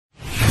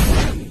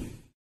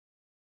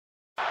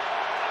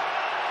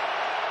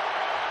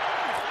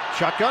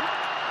Shotgun.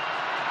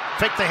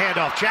 Fake the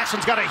handoff.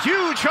 Jackson's got a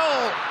huge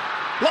hole.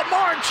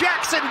 Lamar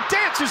Jackson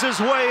dances his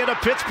way into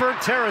Pittsburgh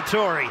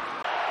territory.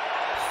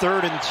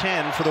 3rd and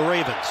 10 for the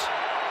Ravens.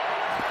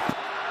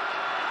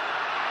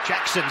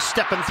 Jackson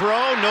step and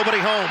throw. Nobody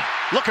home.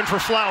 Looking for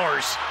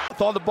Flowers.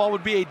 Thought the ball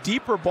would be a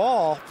deeper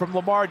ball from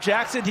Lamar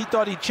Jackson. He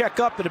thought he'd check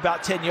up at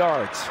about 10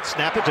 yards.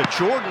 Snap it to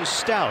Jordan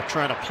Stout,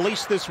 trying to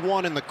place this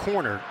one in the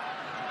corner.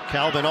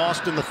 Calvin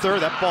Austin the third.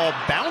 That ball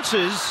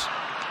bounces.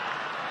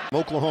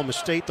 Oklahoma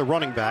State, the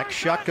running back.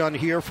 Shotgun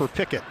here for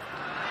Pickett.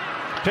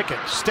 Pickett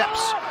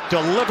steps,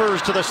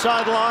 delivers to the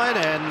sideline,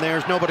 and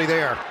there's nobody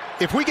there.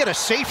 If we get a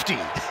safety,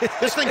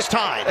 this thing's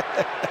tied.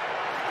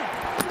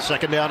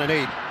 2nd down and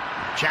 8.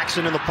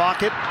 Jackson in the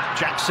pocket.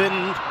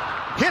 Jackson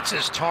hits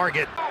his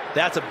target.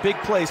 That's a big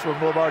place where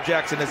Lamar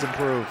Jackson has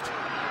improved.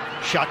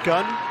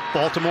 Shotgun,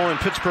 Baltimore and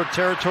Pittsburgh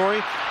territory.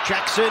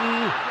 Jackson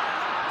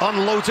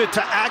unloads it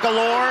to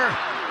Aguilar.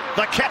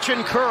 The catch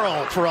and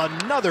curl for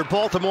another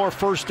Baltimore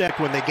first down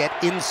when they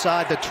get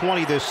inside the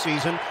 20 this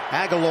season.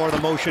 Aguilar, the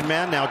motion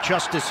man. Now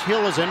Justice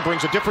Hill is in,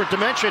 brings a different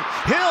dimension.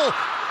 Hill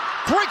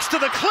breaks to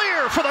the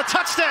clear for the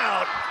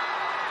touchdown.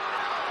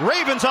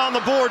 Ravens on the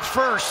board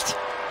first.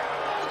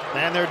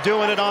 And they're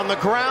doing it on the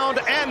ground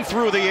and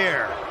through the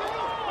air.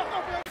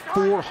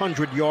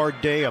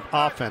 400-yard day of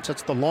offense.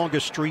 That's the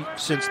longest streak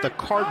since the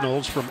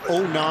Cardinals from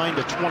 2009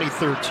 to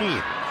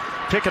 2013.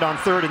 Pickett on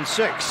 3rd and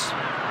 6.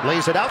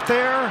 Lays it out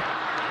there.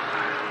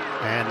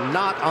 And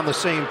not on the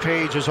same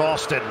page as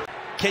Austin.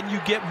 Can you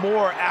get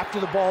more after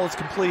the ball is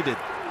completed?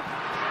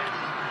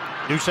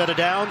 New set of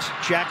downs.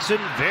 Jackson,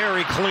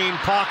 very clean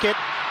pocket.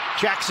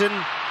 Jackson,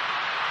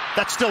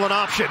 that's still an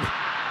option.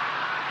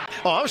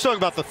 Oh, I was talking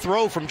about the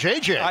throw from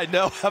JJ. I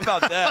know. How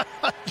about that?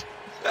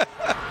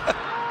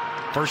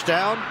 First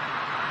down.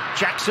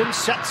 Jackson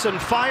sets and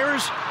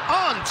fires.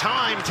 On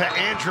time to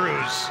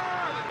Andrews.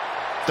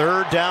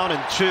 3rd down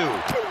and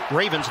 2.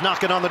 Ravens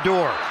knocking on the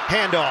door.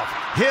 Handoff.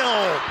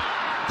 Hill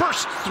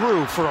burst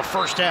through for a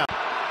first down.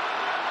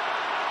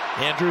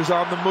 Andrews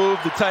on the move,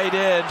 the tight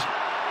end.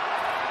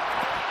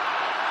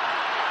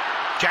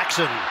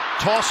 Jackson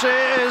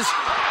tosses.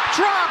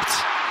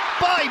 Dropped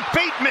by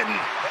Bateman.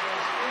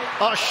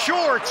 A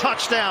sure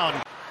touchdown.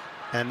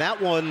 And that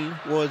one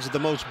was the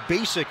most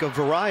basic of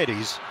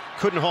varieties.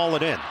 Couldn't haul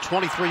it in.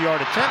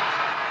 23-yard attempt.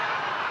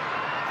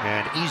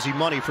 And easy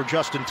money for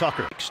Justin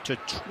Tucker. To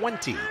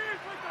 20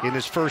 in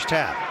his first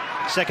half.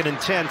 2nd and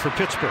 10 for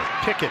Pittsburgh.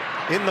 Pickett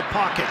in the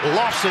pocket.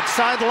 Lofts it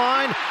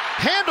sideline.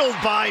 Handled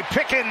by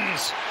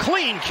Pickens.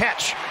 Clean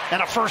catch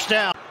and a first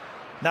down.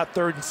 Not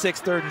 3rd and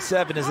 6, 3rd and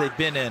 7 as they've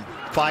been in.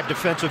 5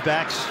 defensive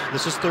backs.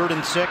 This is 3rd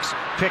and 6.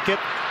 Pickett.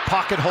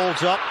 Pocket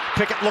holds up.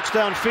 Pickett looks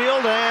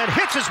downfield and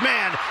hits his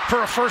man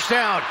for a first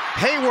down.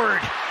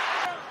 Hayward.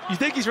 You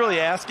think he's really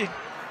asking?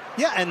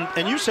 Yeah,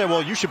 and you said,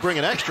 well, you should bring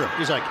an extra.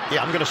 He's like,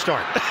 yeah, I'm going to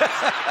start.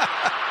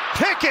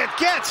 Pickett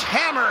gets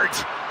hammered.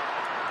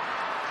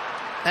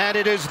 And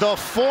it is the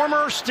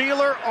former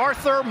Steeler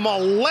Arthur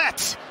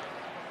Millette.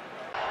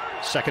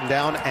 2nd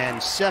down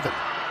and 7.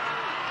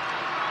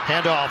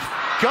 Handoff.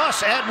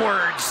 Gus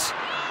Edwards.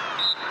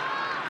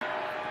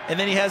 And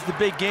then he has the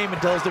big game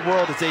and tells the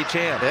world it's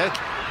H-hand.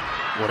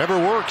 Yeah, whatever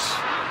works.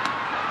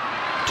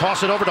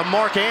 Toss it over to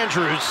Mark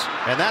Andrews.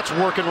 And that's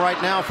working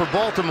right now for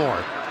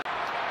Baltimore.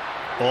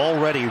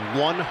 Already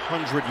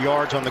 100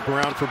 yards on the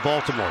ground for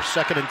Baltimore.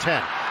 2nd and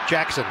 10.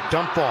 Jackson,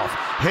 dump off.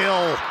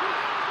 Hill.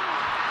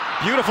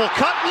 Beautiful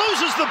cut,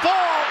 loses the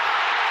ball.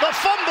 The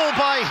fumble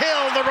by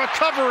Hill, the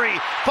recovery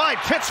by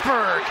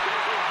Pittsburgh.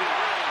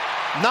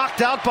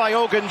 Knocked out by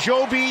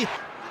Ogunjobi.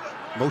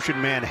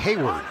 Motion man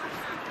Hayward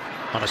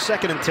on a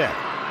 2nd and 10.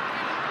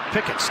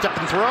 Pickett, step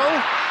and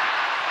throw.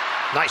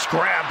 Nice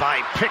grab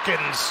by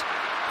Pickens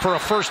for a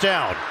first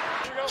down.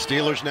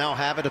 Steelers now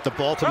have it at the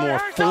Baltimore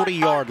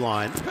 40-yard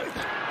line.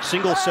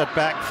 Single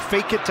setback,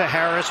 fake it to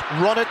Harris,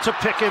 run it to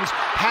Pickens,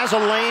 has a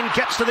lane,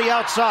 gets to the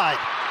outside.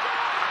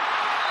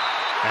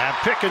 And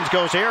Pickens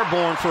goes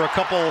airborne for a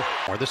couple.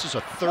 This is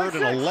a 3rd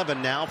and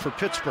 11 now for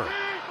Pittsburgh.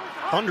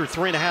 Under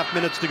 3.5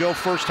 minutes to go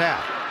first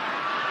half.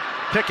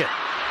 Pickett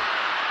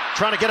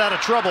trying to get out of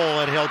trouble,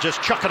 and he'll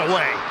just chuck it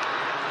away.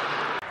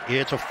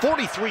 It's a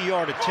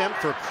 43-yard attempt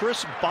for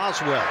Chris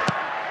Boswell.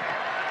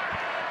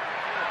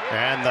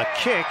 And the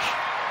kick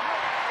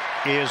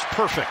is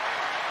perfect.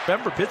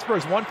 Remember,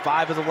 Pittsburgh's won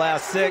 5 of the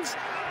last 6.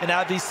 And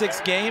out of these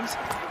 6 games,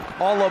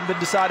 all of them been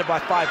decided by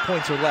 5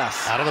 points or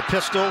less. Out of the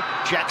pistol,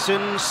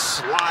 Jackson,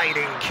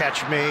 sliding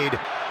catch made.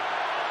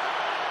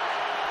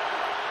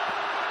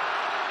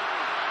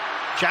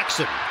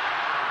 Jackson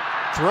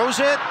throws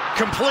it,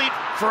 complete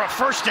for a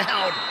first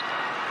down.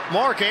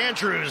 Mark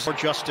Andrews.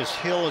 Justice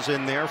Hill is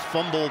in there,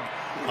 fumbled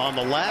on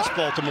the last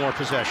Baltimore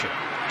possession.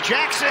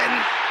 Jackson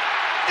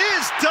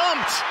is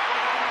dumped.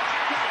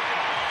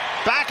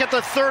 Back at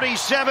the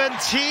 37,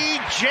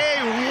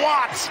 T.J.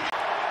 Watt.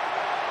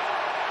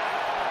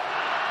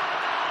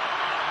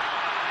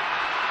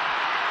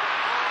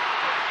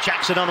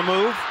 Jackson on the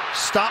move,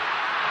 stop,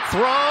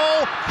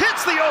 throw,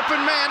 hits the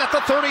open man at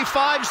the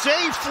 35,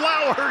 Zay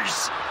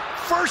Flowers.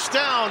 First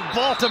down,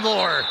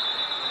 Baltimore.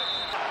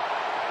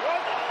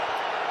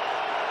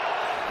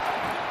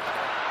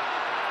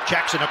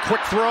 Jackson, a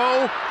quick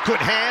throw, good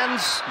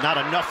hands, not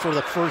enough for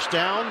the first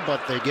down,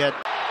 but they get.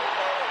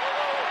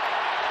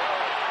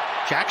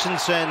 Jackson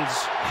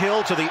sends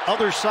Hill to the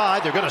other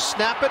side. They're going to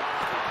snap it.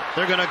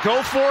 They're going to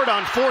go for it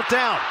on fourth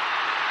down.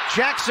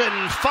 Jackson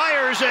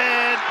fires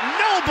it,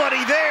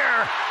 nobody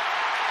there.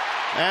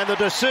 And the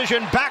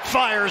decision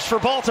backfires for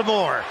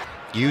Baltimore.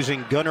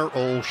 Using Gunnar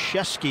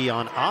Olszewski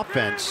on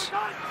offense.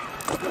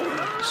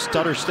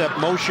 Stutter step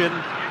motion,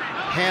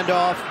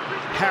 handoff,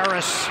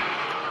 Harris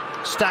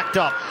stacked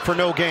up for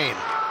no gain.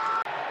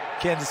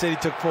 Kansas City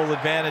took full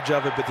advantage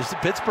of it, but the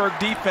Pittsburgh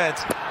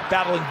defense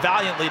battling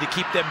valiantly to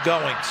keep them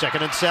going.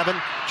 2nd and 7.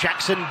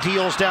 Jackson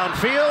deals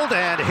downfield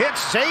and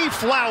hits Zay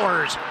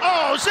Flowers.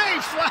 Oh, Zay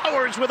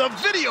Flowers with a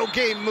video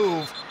game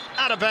move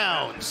out of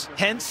bounds.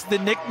 Hence the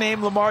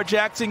nickname Lamar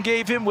Jackson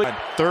gave him.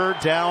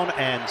 3rd down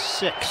and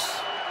 6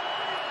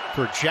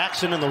 for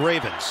Jackson and the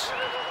Ravens.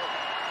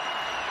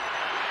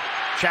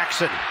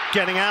 Jackson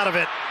getting out of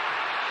it.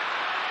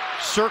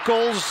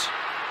 Circles.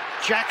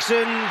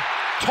 Jackson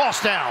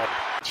tossed down.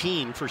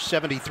 Team for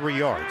 73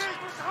 yards.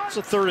 It's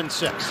a 3rd and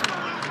 6.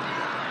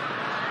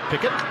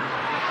 Pickett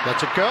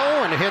lets it go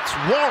and hits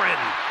Warren.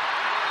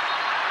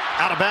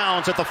 Out of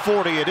bounds at the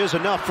 40. It is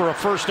enough for a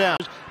first down.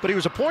 But he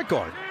was a point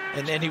guard.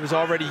 And then he was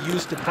already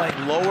used to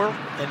playing lower,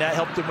 and that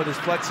helped him with his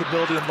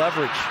flexibility and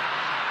leverage.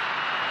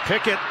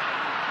 Pickett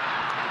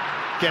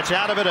gets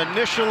out of it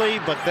initially,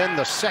 but then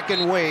the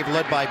second wave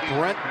led by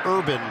Brent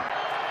Urban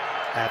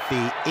at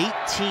the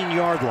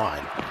 18-yard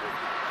line.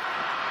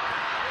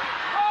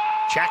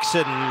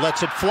 Jackson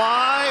lets it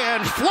fly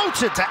and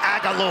floats it to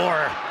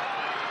Aguilar.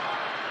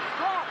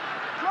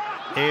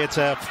 It's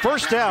a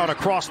first down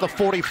across the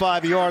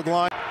 45-yard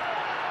line.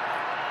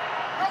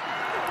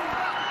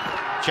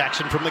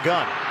 Jackson from the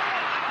gun.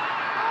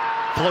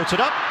 Floats it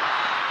up.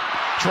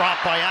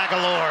 Dropped by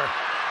Aguilar.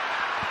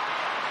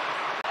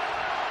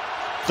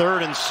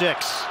 3rd and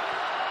 6.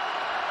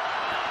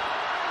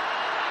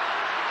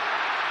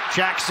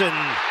 Jackson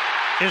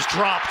is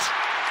dropped.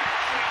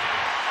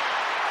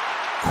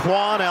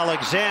 Quan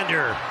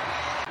Alexander.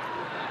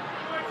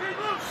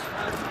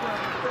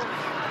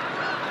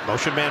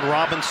 Motion man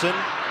Robinson.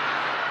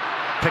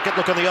 Pickett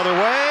looking the other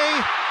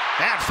way.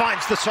 And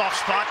finds the soft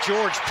spot,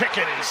 George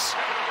Pickens.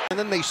 And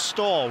then they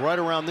stall right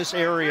around this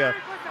area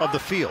of the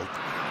field.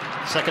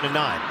 2nd and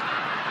 9.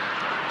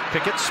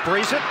 Pickett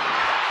sprays it.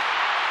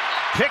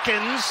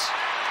 Pickens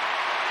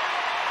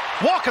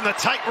walking the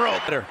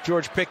tightrope.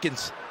 George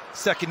Pickens,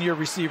 second-year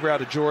receiver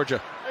out of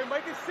Georgia.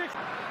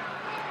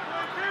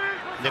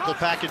 Nickel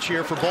package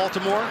here for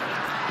Baltimore.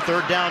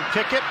 3rd down,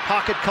 Pickett.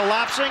 Pocket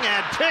collapsing,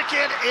 and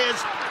Pickett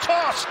is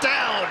tossed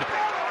down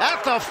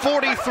at the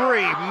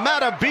 43.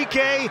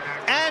 Matabike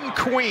and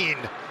Queen.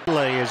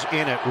 Is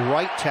in at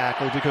right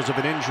tackle because of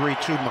an injury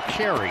to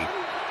McCary.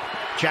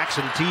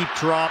 Jackson deep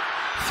drop,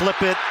 flip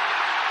it.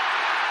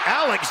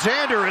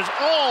 Alexander is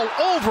all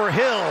over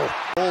Hill.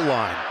 Goal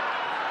line.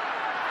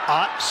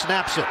 Ott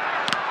snaps it,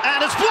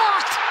 and it's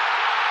blocked.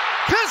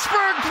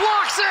 Pittsburgh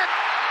blocks it.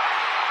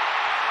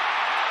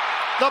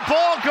 The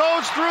ball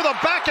goes through the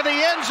back of the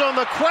end zone.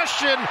 The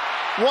question,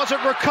 was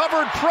it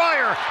recovered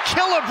prior?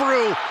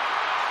 Killebrew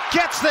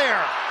gets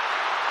there.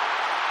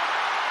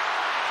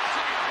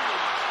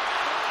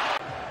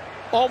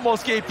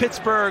 Almost gave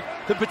Pittsburgh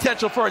the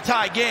potential for a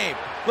tie game.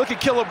 Look at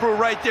Killebrew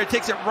right there.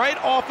 Takes it right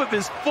off of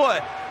his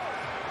foot.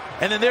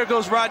 And then there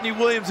goes Rodney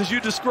Williams, as you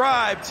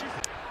described.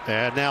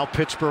 And now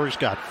Pittsburgh's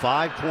got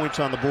 5 points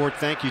on the board.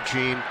 Thank you,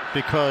 Gene,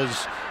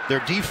 because their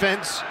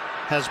defense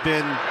has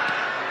been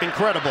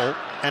incredible.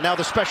 And now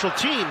the special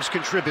teams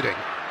contributing.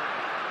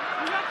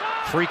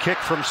 Free kick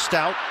from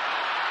Stout.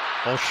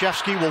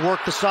 Olszewski will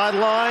work the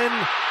sideline.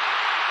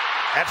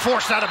 And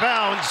forced out of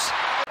bounds.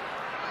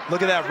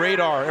 Look at that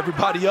radar.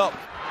 Everybody up.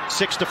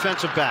 6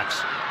 defensive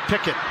backs.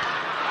 Pickett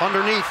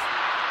underneath.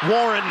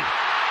 Warren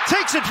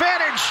takes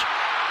advantage.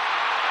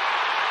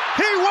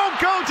 He won't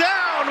go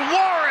down.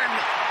 Warren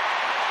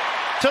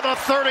to the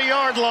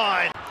 30-yard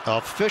line.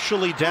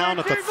 Officially down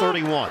at the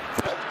 31.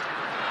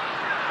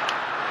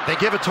 They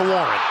give it to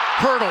Warren.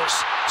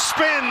 Hurdles.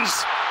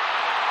 Spins.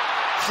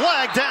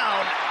 Flag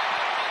down.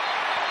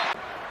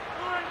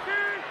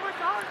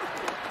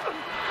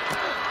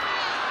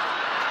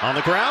 On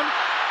the ground.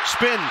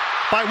 Spin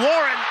by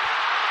Warren.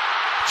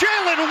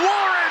 Jalen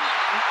Warren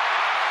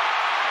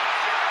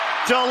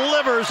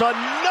delivers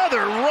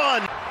another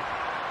run.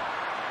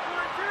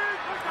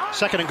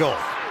 2nd and goal.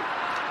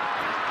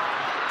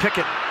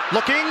 Pickett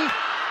looking.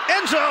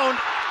 End zone.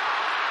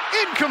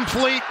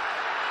 Incomplete.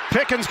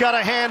 Pickens got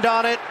a hand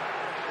on it.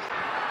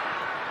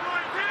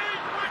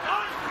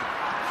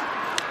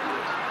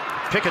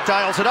 Pickett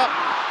dials it up.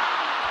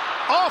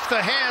 Off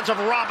the hands of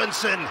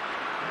Robinson.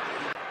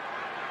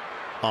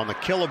 On the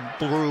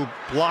Killebrew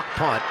block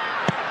punt.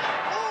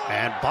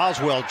 And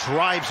Boswell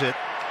drives it.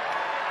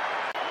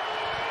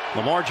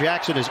 Lamar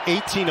Jackson is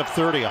 18 of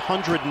 30,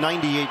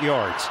 198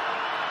 yards.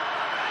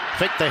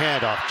 Fake the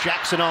handoff.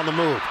 Jackson on the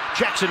move.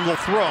 Jackson will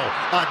throw.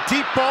 A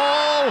deep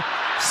ball.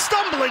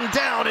 Stumbling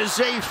down is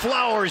Zay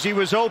Flowers. He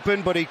was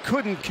open, but he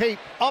couldn't keep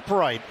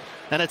upright.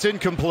 And it's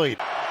incomplete.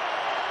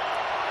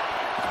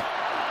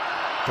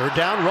 Third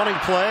down, running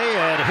play,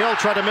 and Hill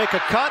tried to make a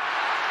cut.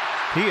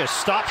 He is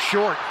stopped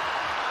short.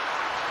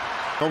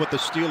 What the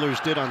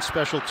Steelers did on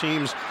special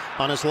teams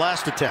on his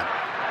last attempt.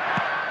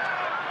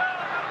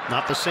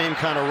 Not the same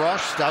kind of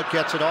rush. Stout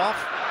gets it off.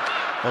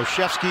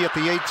 Olszewski at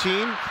the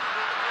 18.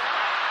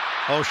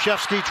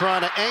 Olszewski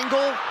trying to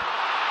angle.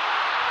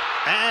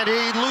 And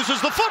he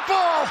loses the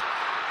football.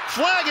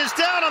 Flag is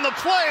down on the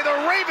play.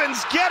 The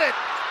Ravens get it.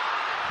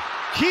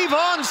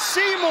 Kevon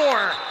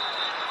Seymour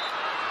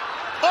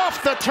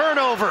off the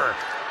turnover.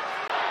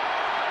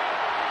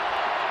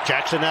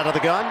 Jackson out of the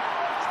gun.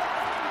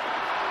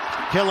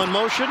 Hill in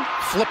motion.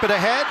 Flip it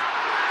ahead.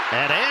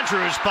 And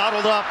Andrews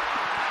bottled up.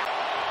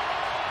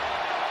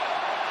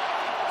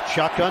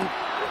 Shotgun.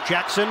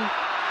 Jackson.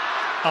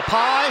 Up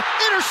high.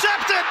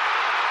 Intercepted.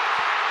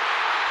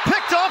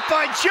 Picked off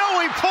by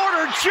Joey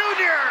Porter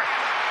Jr.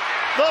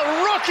 The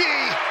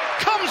rookie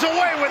comes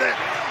away with it.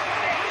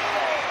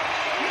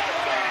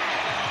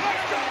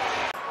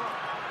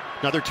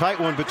 Another tight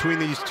one between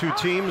these two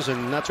teams,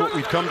 and that's what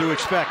we've come to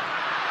expect.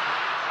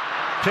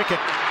 Pickett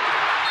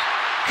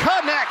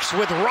connects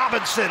with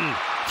Robinson.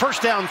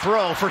 First down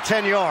throw for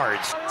 10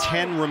 yards.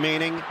 10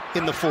 remaining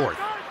in the fourth.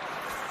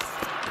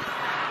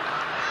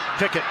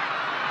 Pickett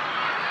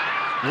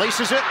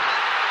laces it.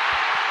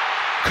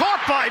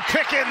 Caught by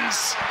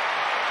Pickens.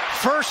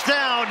 First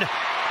down.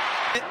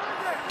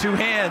 Two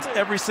hands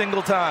every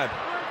single time.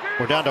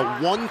 We're down to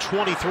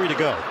 1:23 to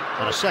go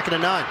on a 2nd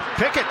and 9.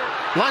 Pickett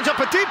lines up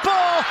a deep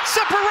ball.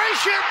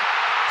 Separation.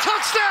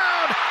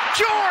 Touchdown.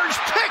 George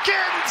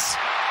Pickens.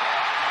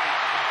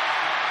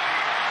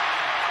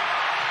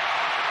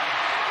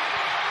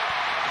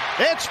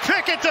 It's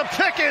Pickett to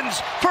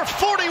Pickens for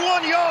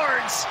 41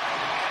 yards.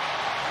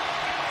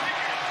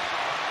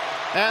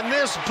 And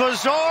this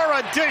bizarre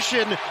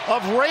edition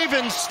of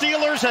Ravens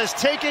Steelers has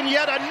taken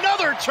yet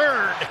another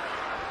turn.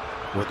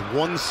 With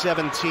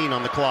 1:17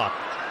 on the clock,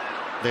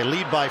 they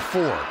lead by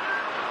 4.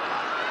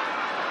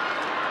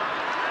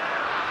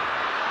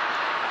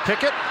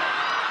 Pickett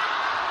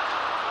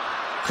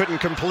couldn't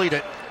complete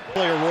it.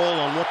 Play a role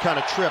on what kind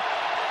of trip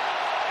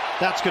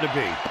that's going to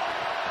be.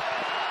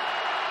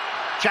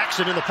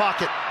 Jackson in the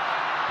pocket.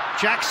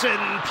 Jackson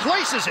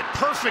places it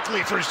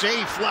perfectly for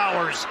Zay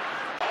Flowers.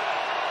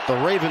 The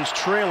Ravens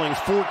trailing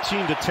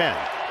 14-10.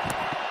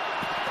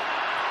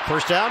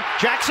 First down.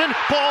 Jackson.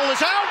 Ball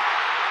is out.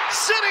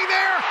 Sitting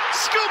there.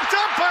 Scooped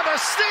up by the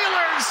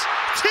Steelers.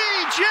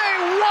 T.J.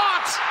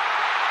 Watt.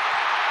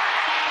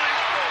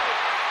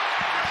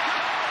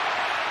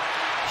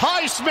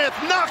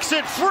 Highsmith knocks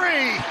it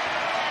free.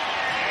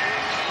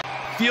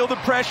 Feel the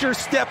pressure.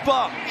 Step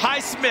up.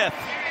 Highsmith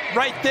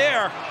right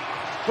there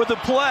with the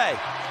play.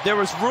 There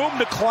was room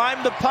to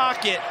climb the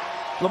pocket.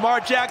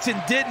 Lamar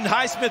Jackson didn't.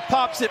 Highsmith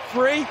pops it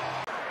free.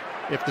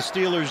 If the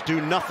Steelers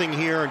do nothing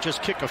here and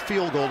just kick a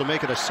field goal to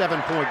make it a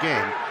 7-point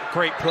game.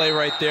 Great play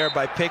right there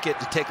by Pickett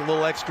to take a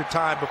little extra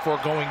time before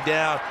going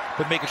down,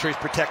 but making sure he's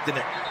protecting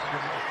it.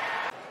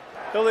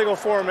 Illegal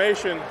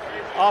formation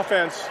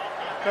offense.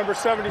 Number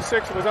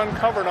 76 was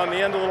uncovered on the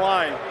end of the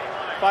line.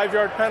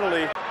 5-yard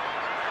penalty.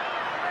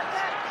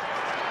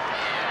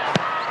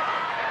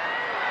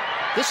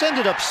 This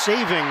ended up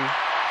saving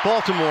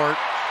Baltimore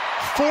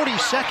 40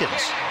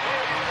 seconds.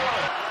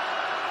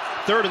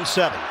 3rd and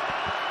 7.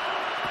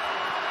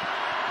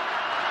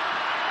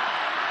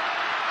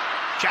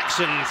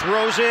 Jackson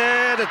throws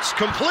it. It's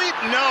complete.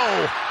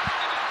 No.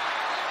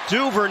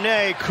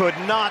 Duvernay could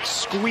not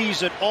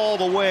squeeze it all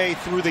the way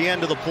through the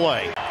end of the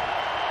play.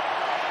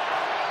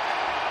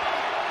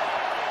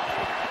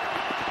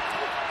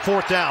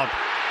 4th down.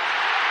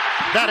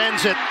 That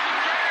ends it.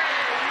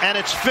 And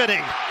it's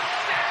fitting.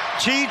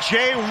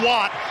 T.J.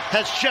 Watt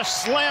has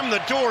just slammed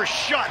the door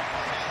shut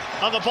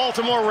on the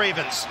Baltimore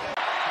Ravens.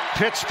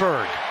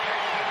 Pittsburgh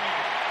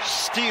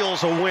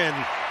steals a win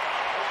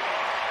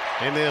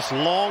in this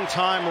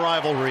long-time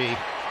rivalry.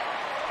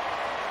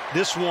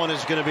 This one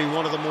is going to be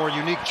one of the more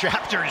unique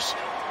chapters.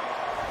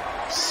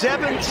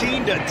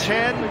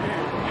 17-10.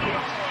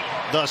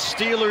 The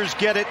Steelers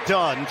get it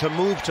done to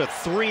move to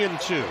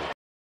 3-2.